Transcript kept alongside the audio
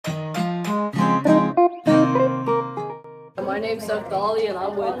name's Seth Dolly, and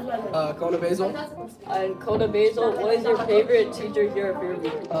I'm with Kona Basil. and Kona Basil. What is your favorite teacher here at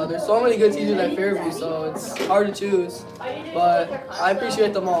Fairview? There's so many good teachers at Fairview, so it's hard to choose. But I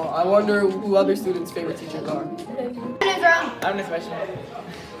appreciate them all. I wonder who other students' favorite teachers are. I'm Miss Mission.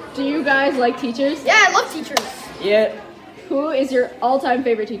 Do you guys like teachers? Yeah, I love teachers. Yeah. Who is your all-time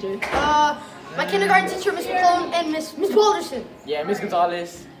favorite teacher? My kindergarten teacher, Miss McClone, and Miss Walderson. Yeah, Miss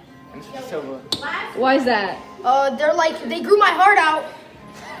Gonzalez and Miss Silva. Why is that? They grew my heart out.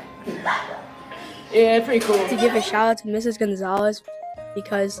 Yeah, pretty cool. To give a shout out to Mrs. Gonzalez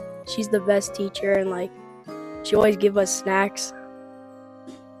because she's the best teacher and she always give us snacks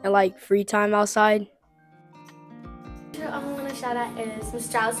and free time outside. I'm gonna shout out is Miss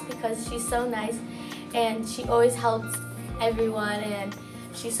Strauss because she's so nice and she always helps everyone and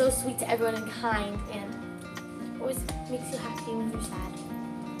she's so sweet to everyone and kind and always makes you happy when you're sad.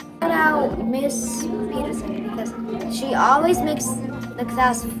 Shout out Miss Peterson because she always makes the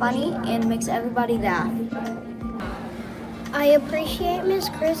class funny and makes everybody laugh. I appreciate Miss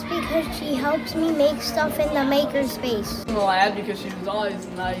Chris because she helps me make stuff in the maker space. I'm glad because she was always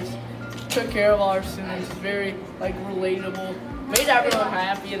nice. Took care of all our students, very relatable, made everyone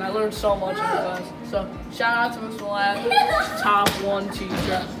happy, and I learned so much in class. So shout out to Miss Millad, top one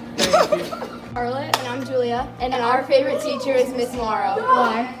teacher. Thank you. Charlotte, and I'm Julia, and our favorite teacher is Miss Morrow.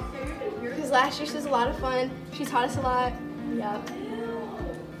 Why? Because last year she was a lot of fun. She taught us a lot. Yeah.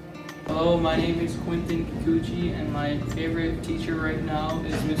 Hello, my name is Quentin Kikuchi, and my favorite teacher right now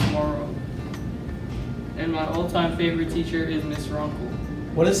is Miss Morrow. And my all-time favorite teacher is Miss Runkle.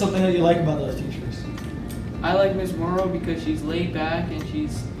 What is something that you like about those teachers? I like Miss Morrow because she's laid back and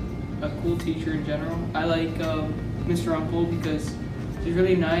she's a cool teacher in general. I like Miss Runkle because she's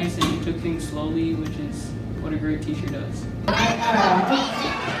really nice and she took things slowly, which is what a great teacher does.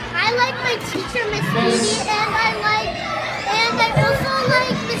 I like my teacher, Miss Judy, and I also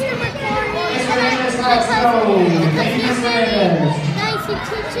like Mr. McCorney because he's very nice. He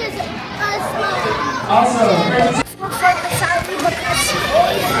teaches us Awesome. because she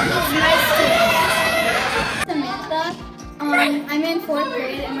always is nice to us. Samantha, I'm in 4th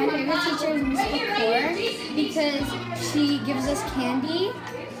grade and my favorite teacher is Miss McClure because she gives us candy.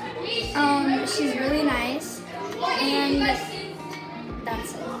 She's really nice and that's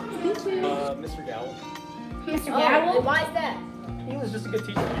it. Thank you. Mr. Gowell. Mr. Gowell? Why is that? He was just a good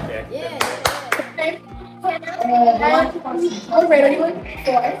teacher to be fair. Yeah. What grade are you in?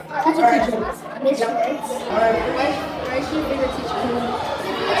 4th. Who's your teacher? Miss Schwartz. Why is she your favorite teacher?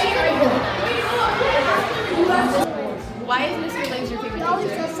 Why is Miss Williams your favorite She always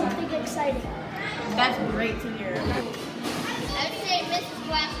teacher? does something exciting. That's great to hear. I would say Mrs.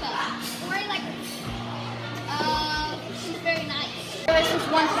 Blanca. Or she's very nice. There's just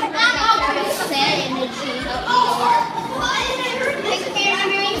one thing that said and then she helped me.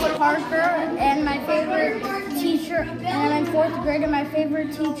 Parker, and my favorite teacher, and I'm in 4th grade, and my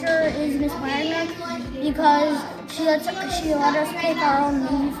favorite teacher is Miss Wagner because she let us pick our own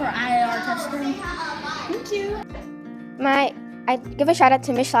movie for IR testing. Thank you. I give a shout out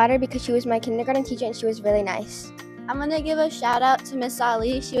to Miss Schlatter because she was my kindergarten teacher and she was really nice. I'm gonna give a shout out to Miss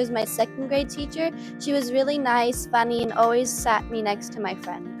Ali. She was my 2nd grade teacher. She was really nice, funny, and always sat me next to my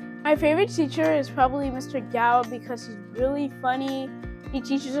friend. My favorite teacher is probably Mr. Gao because he's really funny. He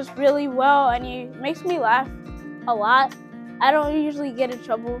teaches us really well and he makes me laugh a lot. I don't usually get in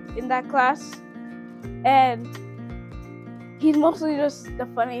trouble in that class. And he's mostly just the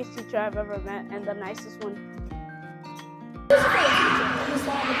funniest teacher I've ever met and the nicest one.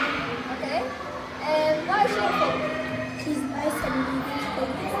 Okay. And why is she your favorite? She's nice and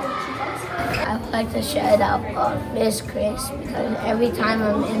I'd like to shout out Miss Chris because every time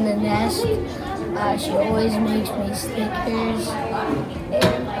I'm in the nest, she always makes me stickers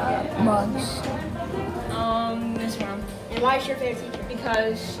and mugs. Miss Rum. And why is your favorite teacher?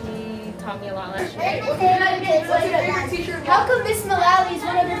 Because she taught me a lot last year. What's your favorite teacher? How come Miss Mullally is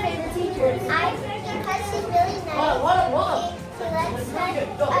one of your favorite teachers? Because she's really nice. What? She lets us on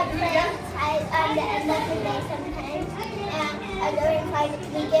the end of the day sometimes. And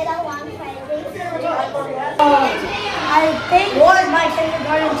we get along finally. I think my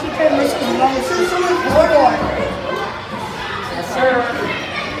kindergarten teacher, Mrs. Wilson, Yes, sir.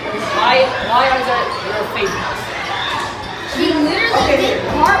 Why is that your favorite? she literally did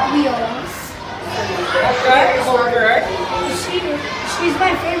cartwheels. She's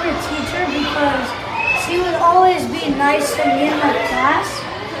my favorite teacher because she would always be nice to me in my class,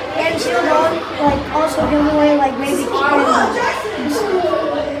 and she would always, also give away maybe candy.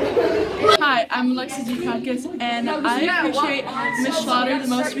 Hi, I'm Alexis Dukakis, and I appreciate Miss Slaughter the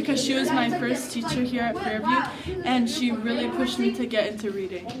most because she was my first teacher here at Fairview, and she really pushed me to get into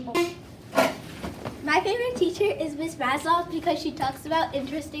reading. My favorite teacher is Miss Maslow because she talks about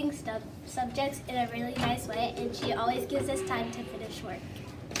interesting subjects in a really nice way, and she always gives us time to finish work.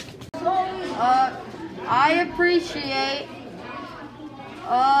 I appreciate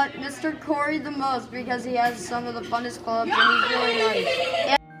Mr. Corey the most because he has some of the funnest clubs and he's really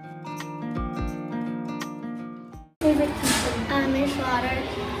nice. Favorite teacher? Miss Slaughter.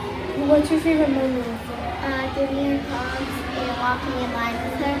 What's your favorite memory with her? Giving her hugs and walking in line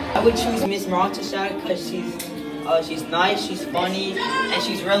with her. I would choose Miss Montessori because she's nice, she's funny, and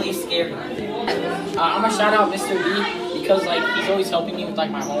she's really scary. I'm gonna shout out Mr. B because like he's always helping me with like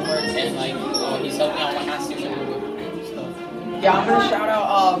my homework and like he's helping me out with my constitution stuff. Yeah, I'm gonna shout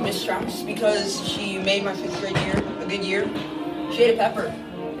out Miss Strauss because she made my 5th grade year a good year. She ate a pepper,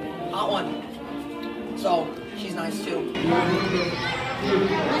 hot one. So she's nice too.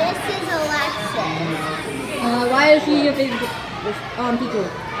 Mrs. Alexis. Why is she your favorite teacher?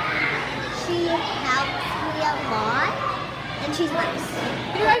 She helps me a lot, and she's nice.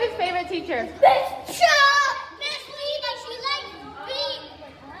 Who's your guys' favorite teacher? Miss Lena, she likes me.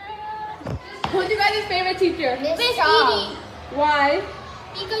 Who's your guys' favorite teacher? Miss Edie. Why?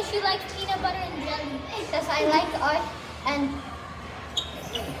 Because she likes peanut butter and jelly. Because I like art and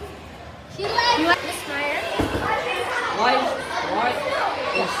she likes Miss Meyer. Why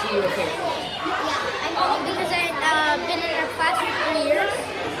is she your favorite? Yeah, I know because I've been in her class for 3 years.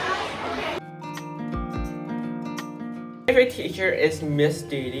 My favorite teacher is Miss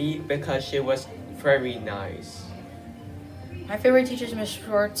Didi because she was very nice. My favorite teacher is Miss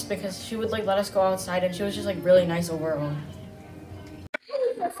Schwartz because she would like let us go outside and she was just like really nice overall.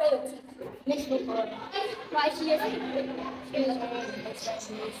 Who's your favorite teacher? Miss Nicole. Why is she your favorite?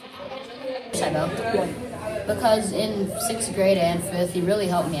 Because in 6th grade and 5th, he really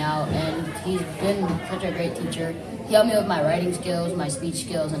helped me out, and he's been such a great teacher. He helped me with my writing skills, my speech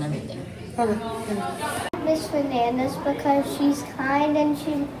skills, and everything. Miss Fernandez because she's kind and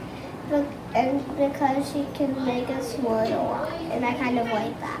because she can make us smile a lot, and I kind of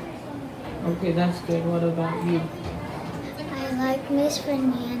like that. Okay, that's good. What about you? I like Miss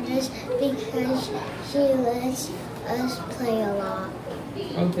Fernandez because she lets us play a lot.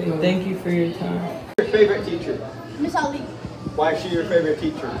 Okay, thank you for your time. Your favorite teacher? Miss Ali. Why is she your favorite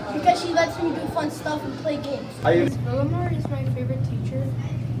teacher? Because she lets me do fun stuff and play games. Miss Villamar is my favorite teacher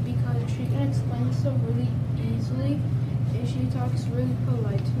because she can explain stuff really easily and she talks really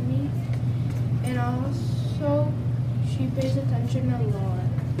polite to me. And also, she pays attention a lot.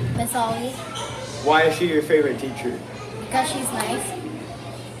 Miss Ollie. Why is she your favorite teacher? Because she's nice.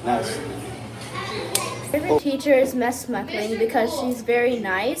 Nice. My favorite teacher is Miss Smuckling because she's very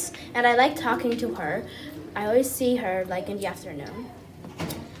nice and I like talking to her. I always see her like in the afternoon.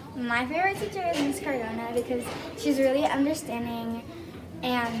 My favorite teacher is Miss Cardona because she's really understanding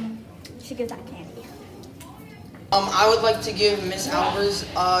and she gives out candy. I would like to give Miss Albers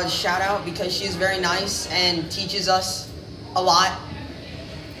a shout out because she's very nice and teaches us a lot.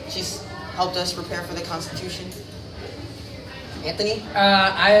 She's helped us prepare for the Constitution. Anthony?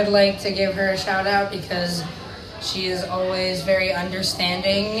 I would like to give her a shout out because she is always very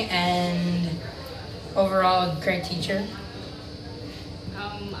understanding and overall a great teacher.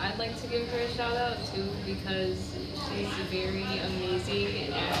 I'd like to give her a shout out too because she's very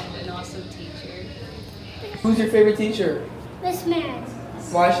amazing and an awesome teacher. Who's your favorite teacher? Miss Maris.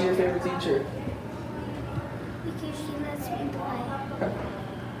 Why is she your favorite teacher? Because she lets me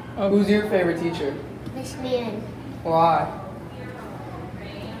play. Who's your favorite teacher? Miss Man. Why?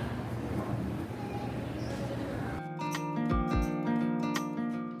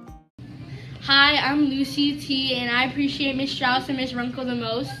 Hi, I'm Lucy T, and I appreciate Miss Strauss and Miss Runkle the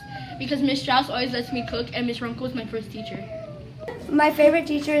most because Miss Strauss always lets me cook, and Miss Runkle is my first teacher. My favorite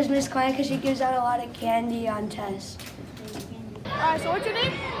teacher is Miss Klein because she gives out a lot of candy on tests. So what's your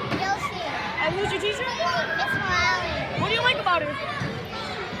name? Josie. And who's your teacher? Miss Molly. What do you like about her?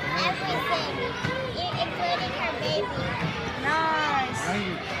 Everything, including her baby. Nice.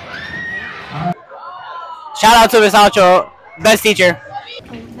 Shout out to Miss Alcho, best teacher.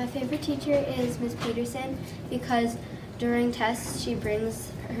 My favorite teacher is Miss Peterson because during tests she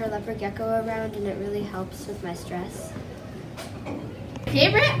brings her leopard gecko around and it really helps with my stress.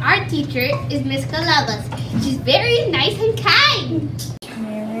 Favorite art teacher is Miss Calalas. She's very nice and kind.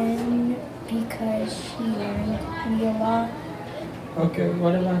 Karen because she learned me a lot. Okay,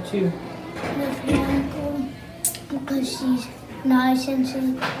 what about you? Miss Michael because she's nice and she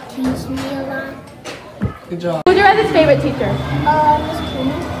teaches me a lot. Good job. Who's your guys' favorite teacher? Miss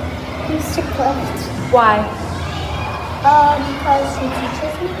Coleman Mr. Cleft. Why? Because he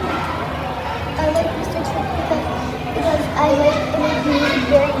teaches me. I like Mr. Cleft because I like him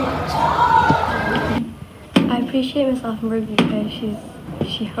very much. I appreciate Miss Offenberg because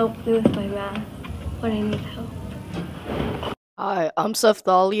she helped me with my math when I need help. Hi, I'm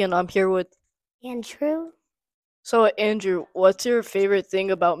Sefthali, and I'm here with Andrew, So, Andrew, what's your favorite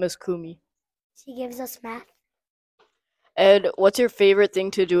thing about Miss Kumi? she gives us math. And what's your favorite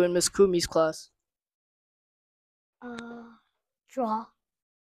thing to do in Miss Kumi's class? Draw.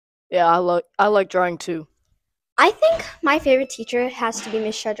 Yeah, I like drawing too. I think my favorite teacher has to be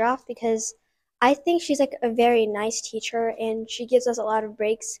Miss Shudroff because I think she's like a very nice teacher and she gives us a lot of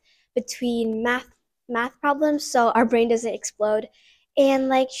breaks between math problems so our brain doesn't explode. And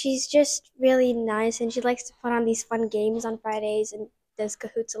like she's just really nice and she likes to put on these fun games on Fridays and does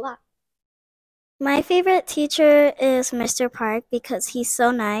Cahoots a lot. My favorite teacher is Mr. Park because he's so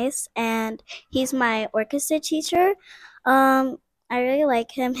nice and he's my orchestra teacher. I really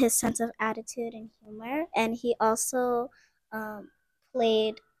like him, his sense of attitude and humor, and he also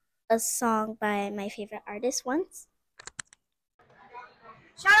played a song by my favorite artist once.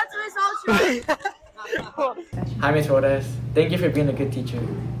 Shout out to Miss Ultra. Hi, Miss Rodas. Thank you for being a good teacher.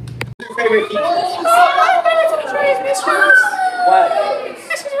 Favorite teacher? My favorite teacher is Miss Ross. What?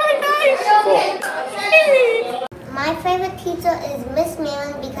 She's really nice. My favorite teacher is Miss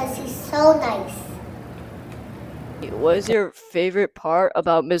Malin because he's so nice. What is your favorite part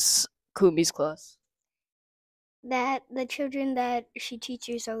about Miss Kumi's class? That the children that she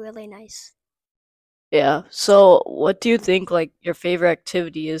teaches are really nice. Yeah, so what do you think like your favorite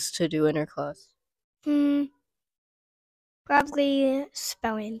activity is to do in her class? Probably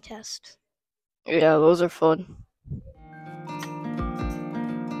spelling test. Yeah, those are fun.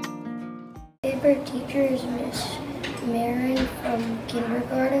 Favorite teacher is Miss Marin from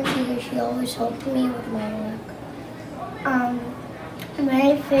kindergarten because she always helped me with my work.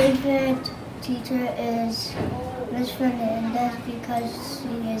 My favorite teacher is Miss Fernandez because she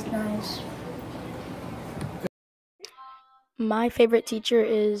is nice. My favorite teacher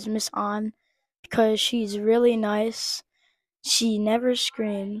is Miss An because she's really nice. She never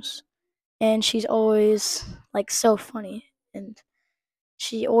screams and she's always like so funny and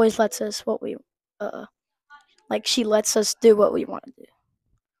she always lets us she lets us do what we want to do.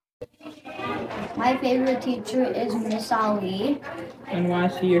 My favorite teacher is Miss Ali. And why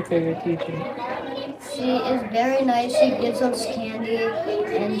is she your favorite teacher? She is very nice. She gives us candy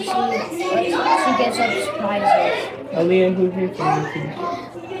and she gives us prizes. Aaliyah, who's your favorite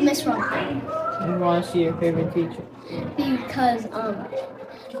teacher? Miss Rumpel. And why is she your favorite teacher? Because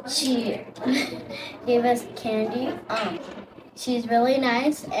she gave us candy. She's really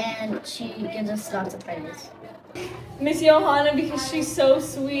nice and she gives us lots of prizes. Miss Johanna because she's so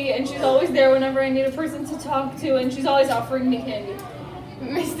sweet and she's always there whenever I need a person to talk to and she's always offering me candy.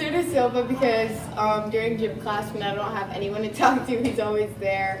 Mr. Da Silva because during gym class when I don't have anyone to talk to, he's always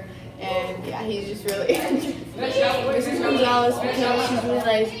there. And yeah, he's just really Mrs. Gonzalez because she's really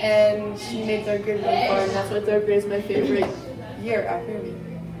nice and she makes our grade really fun. That's why third grade is my favorite year at Fairview.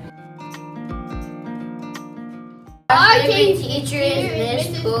 Our favorite teacher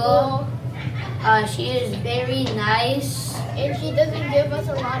is Miss Poole. She is very nice. And she doesn't give us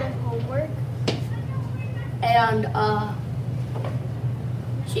a lot of homework. And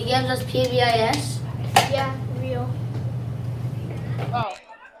she gives us PBIS. Yeah, real. Oh.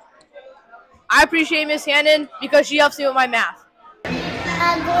 I appreciate Miss Hannon because she helps me with my math. Going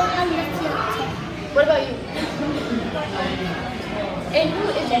on the field trip. What about you? And who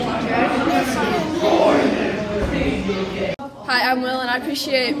is your teacher? Hi, I'm Will, and I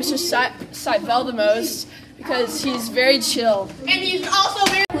appreciate Mr. Seidfeld the most because he's very chill. And he's also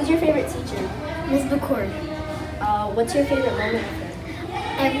very... Who's your favorite teacher? Miss McCord. What's your favorite moment with her?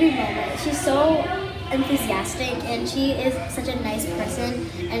 Every moment. She's so enthusiastic and she is such a nice person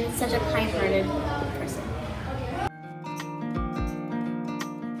and such a kind-hearted person.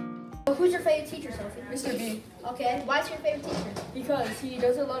 Who's your favorite teacher, Sophie? Mr. B. Okay, why's your favorite teacher? Because he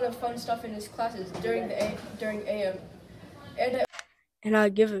does a lot of fun stuff in his classes during AM. And I'll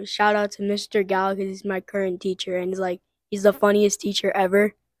give a shout out to Mr. Gal because he's my current teacher and he's the funniest teacher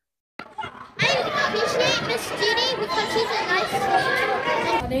ever. I appreciate Miss Judy because she's a nice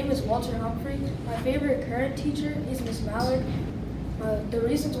teacher. My name is Walter Humphrey. My favorite current teacher is Miss Mallard. The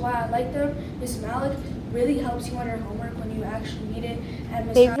reasons why I like them, Miss Mallard really helps you on your homework when you actually need it. And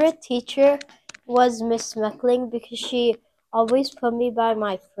Miss favorite teacher was Miss Meckling because she always put me by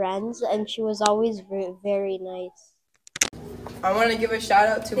my friends and she was always very, very nice. I want to give a shout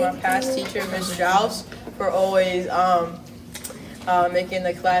out to my past teacher, Miss Strauss, for always making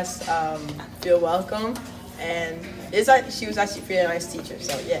the class feel welcome, and it's like she was actually a really nice teacher.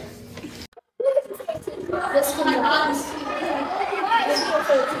 So yeah.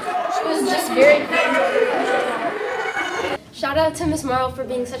 She was just very kind. Shout out to Miss Morrow for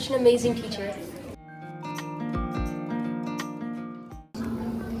being such an amazing teacher.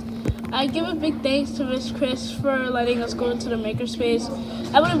 I give a big thanks to Miss Chris for letting us go into the makerspace.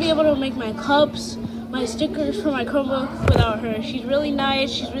 I wouldn't be able to make my cups, my stickers for my Chromebook without her. She's really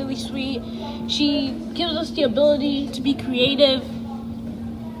nice, she's really sweet. She gives us the ability to be creative.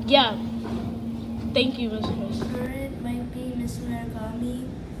 Yeah. Thank you, Miss Chris. Current might be Miss Naragami.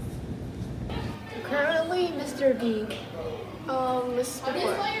 Currently, Mr. B. Miss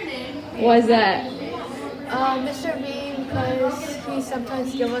Why is that? Mr. B, because he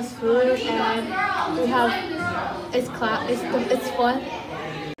sometimes gives us food and we have it's fun.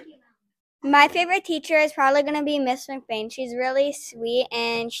 My favorite teacher is probably going to be Miss McBain. She's really sweet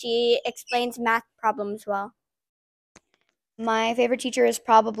and she explains math problems well. My favorite teacher is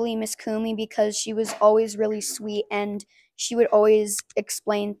probably Miss Kumi because she was always really sweet and she would always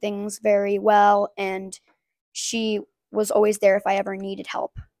explain things very well and she was always there if I ever needed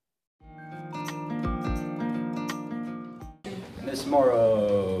help. Miss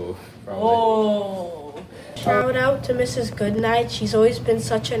Morrow. Oh. Shout out to Mrs. Goodnight. She's always been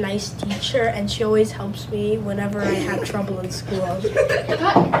such a nice teacher and she always helps me whenever I have trouble in school.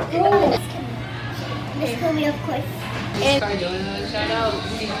 Miss Kobe, of course. Miss Cardona, shout out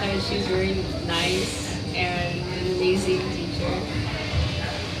because she's very nice and an amazing teacher.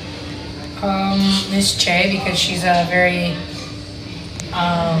 Miss Che, because she's a very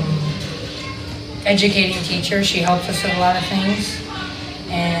educating teacher. She helps us with a lot of things.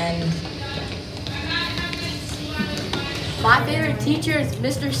 And my favorite teacher is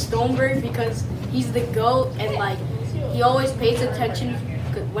Mr. Stoneberg because he's the GOAT and like he always pays attention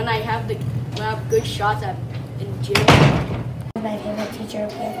when I have good shots in gym. My favorite teacher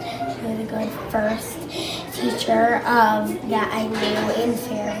was really good first teacher that I knew in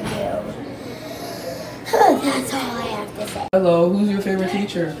Fairview. That's all I have to say. Hello, who's your favorite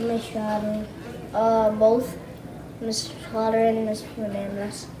teacher? Miss Schroeder. Both Miss Schroeder and Miss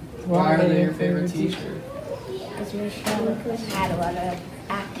Fernandez. Why are they your favorite teacher? Because Miss Schroeder had a lot of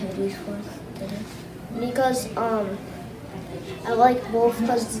activities for us to do. Because I like both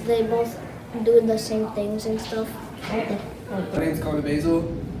because they both do the same things and stuff. My name's Connor Basil,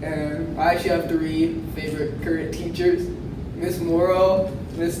 and I actually have 3 favorite current teachers: Miss Morrow,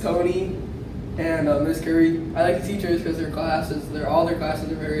 Miss Tony, and Miss Curry. I like the teachers because all their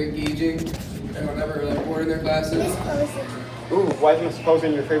classes are very engaging, and I'm never like bored in their classes. Ooh, why is Miss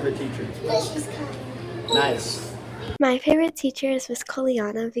Posen your favorite teacher? Because she's kind. Nice. My favorite teacher is Miss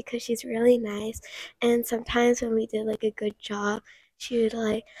Coliana because she's really nice, and sometimes when we did like a good job, she would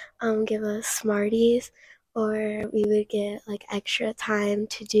like give us Smarties, or we would get like extra time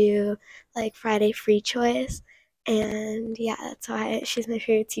to do like Friday free choice, and yeah, that's why she's my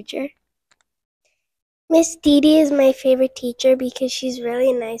favorite teacher. Miss Dee is my favorite teacher because she's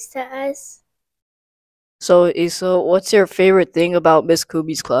really nice to us. So, Issa, what's your favorite thing about Miss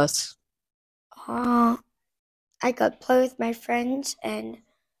Kubi's class? I got play with my friends and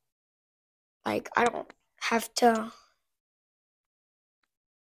like I don't have to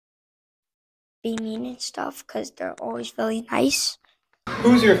be mean and stuff because they're always really nice.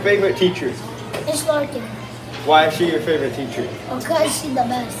 Who's your favorite teacher? Miss Larkin. Why is she your favorite teacher? Because she's the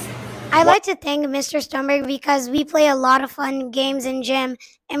best. I like to thank Mr. Stoneberg because we play a lot of fun games in gym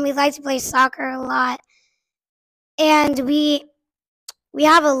and we like to play soccer a lot. And we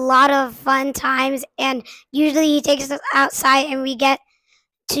have a lot of fun times and usually he takes us outside and we get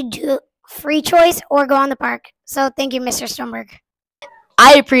to do free choice or go on the park. So thank you, Mr. Stoneberg.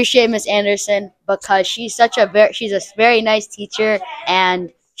 I appreciate Miss Anderson because she's a very nice teacher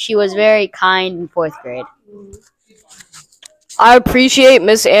and she was very kind in 4th grade. I appreciate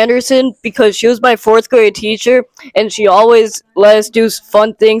Miss Anderson because she was my 4th grade teacher and she always let us do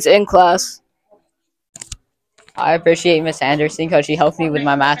fun things in class. I appreciate Miss Anderson because she helped me with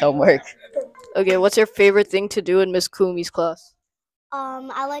my math homework. Okay, what's your favorite thing to do in Miss Kumi's class?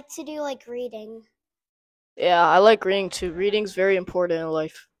 I like to do like reading. Yeah, I like reading too. Reading's very important in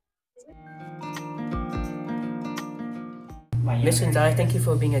life. Miss Gonzalez, thank you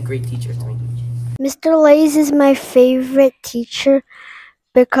for being a great teacher to me. Mr. Lays is my favorite teacher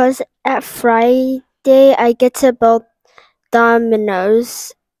because at Friday I get to build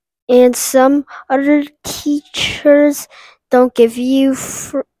dominoes, and some other teachers don't give you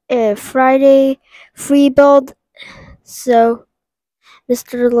Friday free build. So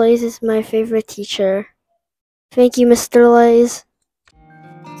Mr. Lays is my favorite teacher. Thank you, Mr. Lays.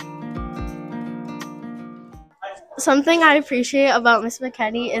 Something I appreciate about Miss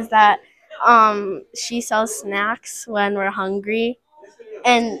McKinney is that she sells snacks when we're hungry,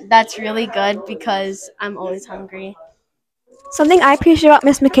 and that's really good because I'm always hungry. Something I appreciate about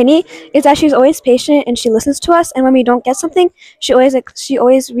Miss McKinney is that she's always patient and she listens to us. And when we don't get something, she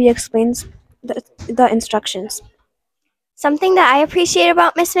always re-explains the instructions. Something that I appreciate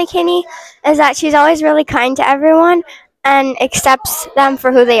about Miss McKinney is that she's always really kind to everyone and accepts them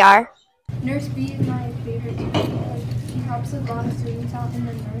for who they are. Nurse B is my favorite teacher. She helps a lot of students out in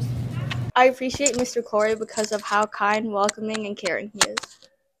the nurse. I appreciate Mr. Corey because of how kind, welcoming, and caring he is.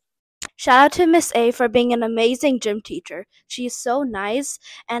 Shout out to Miss A for being an amazing gym teacher. She's so nice,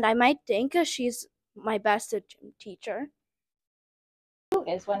 and I might think she's my best gym teacher. Who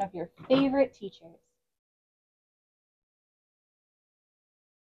is one of your favorite teachers?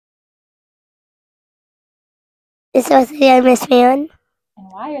 This was Miss Man.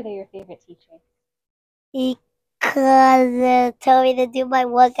 And why are they your favorite teacher? Because they told me to do my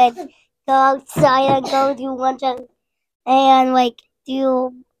work and go outside and go do lunch and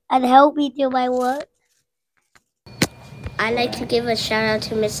help me do my work. I like to give a shout out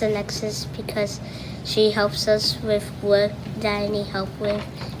to Miss Alexis because she helps us with work that I need help with,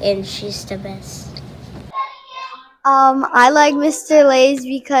 and she's the best. I like Mr. Lays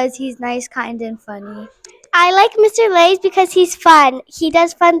because he's nice, kind, and funny. I like Mr. Lays because he's fun. He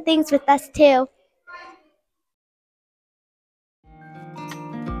does fun things with us too.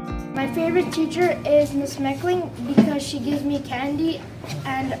 My favorite teacher is Miss Meckling because she gives me candy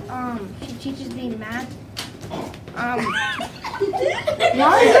and she teaches me math. I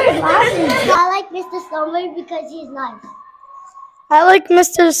like Mr. Stomler because he's nice. I like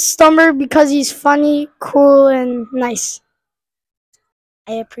Mr. Stummer because he's funny, cool, and nice.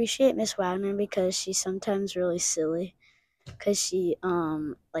 I appreciate Miss Wagner because she's sometimes really silly. Because she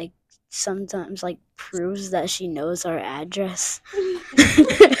sometimes proves that she knows our address.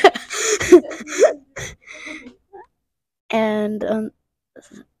 And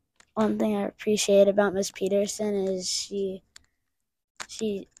one thing I appreciate about Miss Peterson is she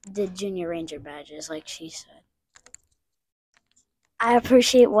did Junior Ranger badges, like she said. I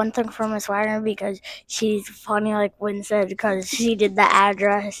appreciate one thing from Miss Wagner because she's funny, like Wynn said, because she did the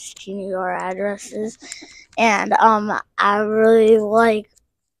address. She knew our addresses. And I really like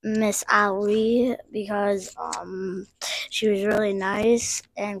Miss Ali because she was really nice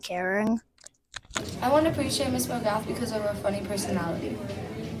and caring. I want to appreciate Miss McGrath because of her funny personality.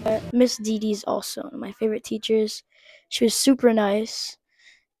 Miss Dee Dee's also one of my favorite teachers. She was super nice,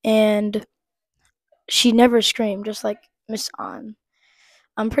 and she never screamed, just like Miss An.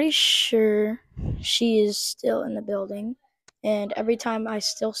 I'm pretty sure she is still in the building, and every time I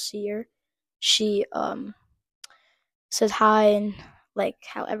still see her, she says hi and like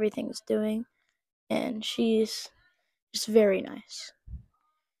how everything's doing, and she's just very nice.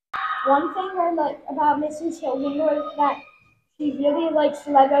 One thing I like about Mrs. Hillinger is that she really likes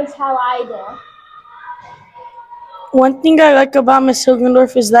Legos how I do. One thing I like about Miss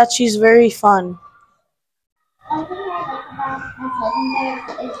Hilgendorf is that she's very fun. One thing I like about Miss Hilgenberg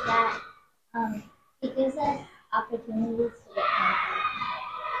is that she gives us opportunities to get confident.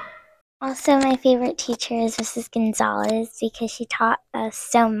 Also, my favorite teacher is Mrs. Gonzalez because she taught us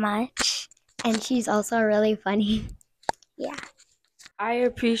so much. And she's also really funny. Yeah. I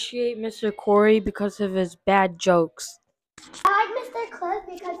appreciate Mr. Corey because of his bad jokes. I like Mr. Cliff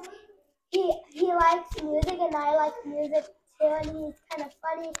because he likes music and I like music too, and he's kind of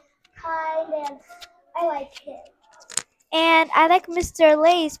funny, kind, and I like him. And I like Mr.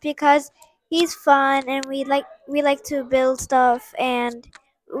 Lace because he's fun and we like to build stuff and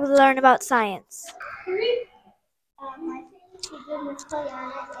learn about science. My favorite teacher is Miss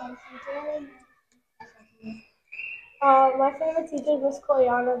Koyana, and she's really nice. My favorite teacher was Miss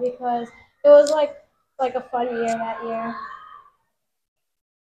Koyana because it was like a fun year that year.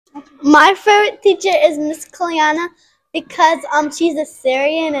 My favorite teacher is Miss Koyana because she's a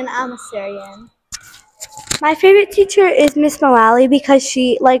Syrian and I'm a Syrian. My favorite teacher is Miss Malali because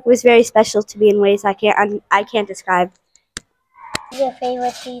she was very special to me in ways I can't describe. Your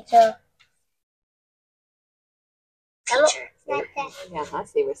favorite teacher? Teacher. Yeah, my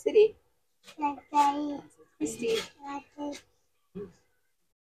favorite city. Christy.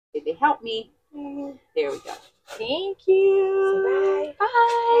 Did they help me? There we go. Thank you.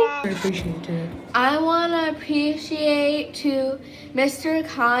 Bye. I want to appreciate to Mr.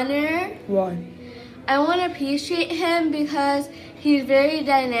 Connor. Why? I want to appreciate him because he's very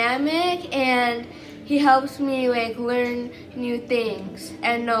dynamic and he helps me learn new things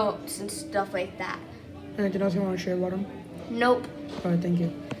and notes and stuff like that. Anything else you want to share about him? Nope. All right, thank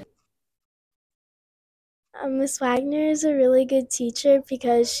you. Miss Wagner is a really good teacher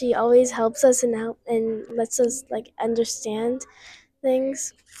because she always helps us and lets us like understand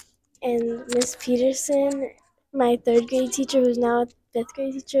things. And Miss Peterson, my third grade teacher, who's now a fifth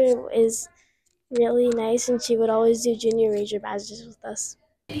grade teacher, is really nice, and she would always do junior ranger badges with us.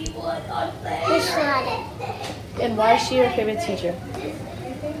 Miss Slaughter. And why is she your favorite teacher?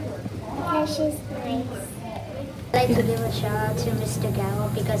 Because she's nice. I'd like to give a shout out to Mr. Gallo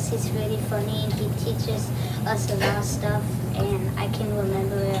because he's really funny and he teaches us a lot of stuff and I can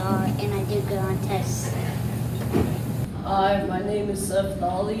remember it all and I do good on tests. Hi, my name is Seth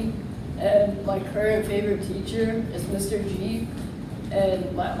Nolly and my current favorite teacher is Mr. G.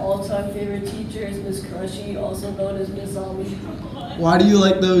 And my all-time favorite teacher is Miss Crushy, also known as Miss Zombie. Why do you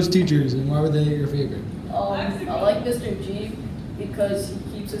like those teachers and why were they your favorite? I like Mr. G because he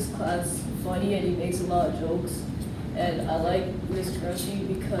keeps his class funny and he makes a lot of jokes. And I like Miss Crushy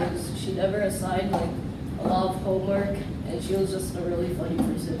because she never assigned like a lot of homework and she was just a really funny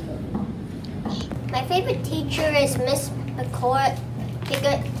person. My favorite teacher is Miss McCourt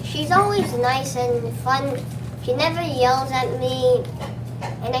because she's always nice and fun. She never yells at me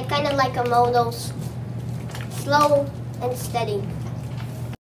and I kind of like a motto, slow and steady.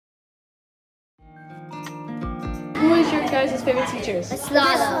 Who is your guys' favorite teachers? Miss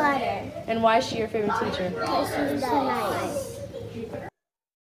Slaughter. And why is she your favorite teacher? Because she's so nice.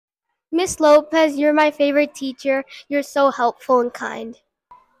 Miss Lopez, you're my favorite teacher. You're so helpful and kind.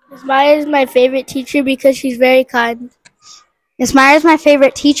 Miss Meyer is my favorite teacher because she's very kind. Miss Meyer is my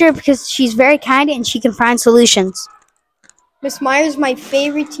favorite teacher because she's very kind and she can find solutions. Miss Meyer is my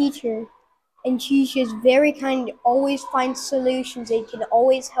favorite teacher, and she's just very kind and always finds solutions and can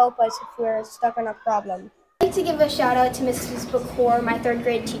always help us if we're stuck on a problem. I'd like to give a shout out to Mrs. Bacor, my third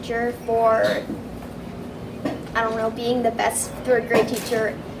grade teacher, for being the best third grade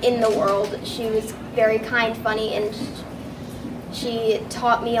teacher in the world. She was very kind, funny, and she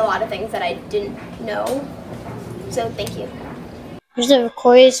taught me a lot of things that I didn't know. So thank you. Mr.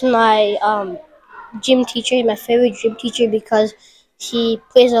 Corey is my gym teacher, my favorite gym teacher because he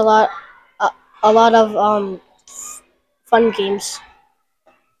plays a lot of fun games.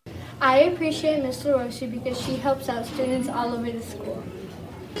 I appreciate Ms. LaRoche because she helps out students all over the school.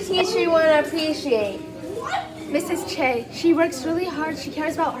 Teacher you want to appreciate? Mrs. Che, she works really hard. She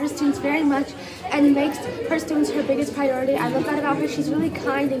cares about her students very much and makes her students her biggest priority. I love that about her. She's really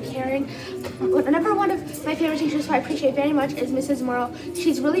kind and caring. Number one of my favorite teachers who I appreciate very much is Mrs. Morrow.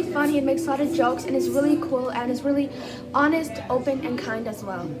 She's really funny and makes a lot of jokes and is really cool and is really honest, open, and kind as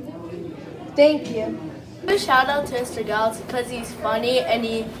well. Thank you. A shout out to Mr. Gals because he's funny and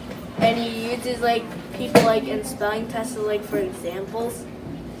he uses like people like in spelling tests like for examples.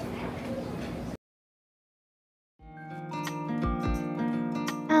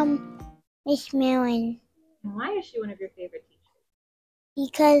 Miss Millen. Why is she one of your favorite teachers?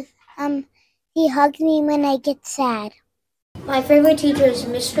 Because he hugs me when I get sad. My favorite teacher is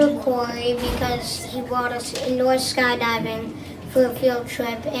Mr. Corey because he brought us indoor skydiving for a field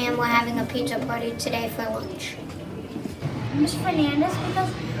trip and we're having a pizza party today for lunch. Ms. Fernandez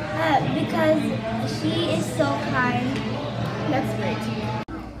because she is so kind. That's great.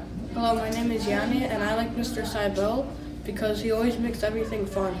 Hello, my name is Yanni and I like Mr. Seibel because he always makes everything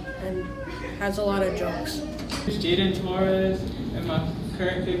fun and has a lot of jokes. Jaden Torres, and my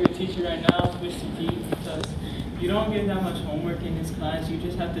current favorite teacher right now is Mr. G because you don't get that much homework in his class. You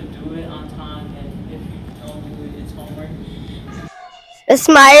just have to do it on time, and if you don't do it, it's homework. Miss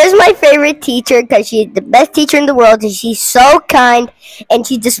Meyer is my favorite teacher because she's the best teacher in the world and she's so kind and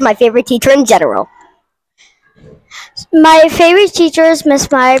she's just my favorite teacher in general. My favorite teacher is Miss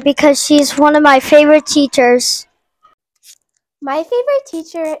Meyer because she's one of my favorite teachers. My favorite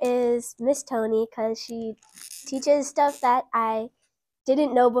teacher is Miss Tony because she teaches stuff that I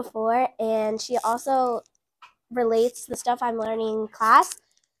didn't know before and she also relates the stuff I'm learning in class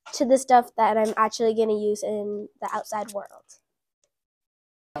to the stuff that I'm actually going to use in the outside world.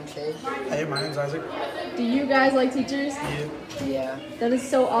 Hey, my name's Isaac. Do you guys like teachers? Yeah. That is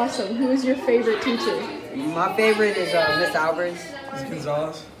so awesome. Who is your favorite teacher? My favorite is Miss Alvarez. Miss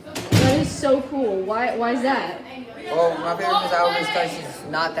Gonzalez. That is so cool. Why is that? Well, my favorite Miss Alvarez because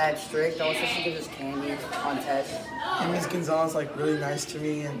she's not that strict. Also, she gives us candy on tests. And Miss Gonzalez like really nice to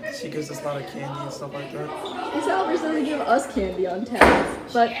me, and she gives us a lot of candy and stuff like that. Miss Alvarez doesn't give us candy on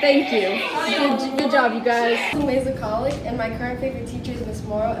tests, but thank you. Good job, you guys. I'm Mesa College, and my current favorite teacher is Miss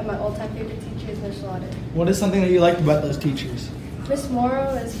Morrow, and my all-time favorite teacher is Miss Slaughter. What is something that you liked about those teachers? Miss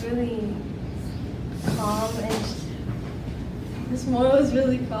Morrow is really calm and Miss Morrow was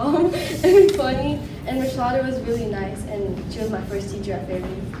really calm and funny, and Miss Slaughter was really nice, and she was my first teacher at Fairview.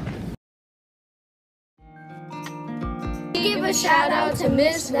 a shout out to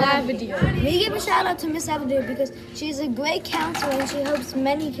Miss Lavadier. We give a shout out to Miss Lavadier because she's a great counselor and she helps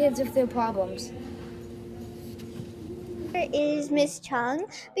many kids with their problems. Is Miss Chung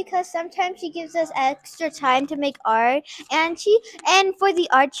because sometimes she gives us extra time to make art, and for the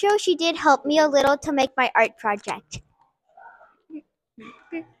art show she did help me a little to make my art project.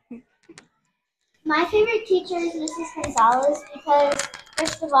 My favorite teacher is Mrs. Gonzalez because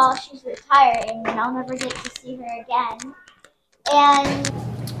first of all she's retiring and I'll never get to see her again. And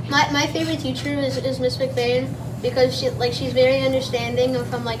my favorite teacher is Miss McBain because she's very understanding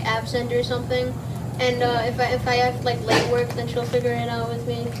if I'm like absent or something. And if I have like late work, then she'll figure it out with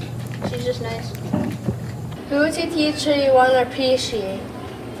me. She's just nice. Who's a teacher you want to appreciate?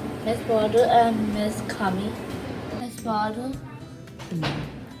 Miss Border and Miss Kami. Miss Border.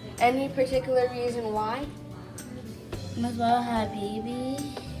 Any particular reason why? Miss Border had baby.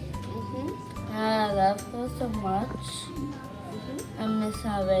 I love her so much. And Miss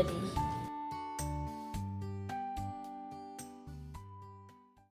already.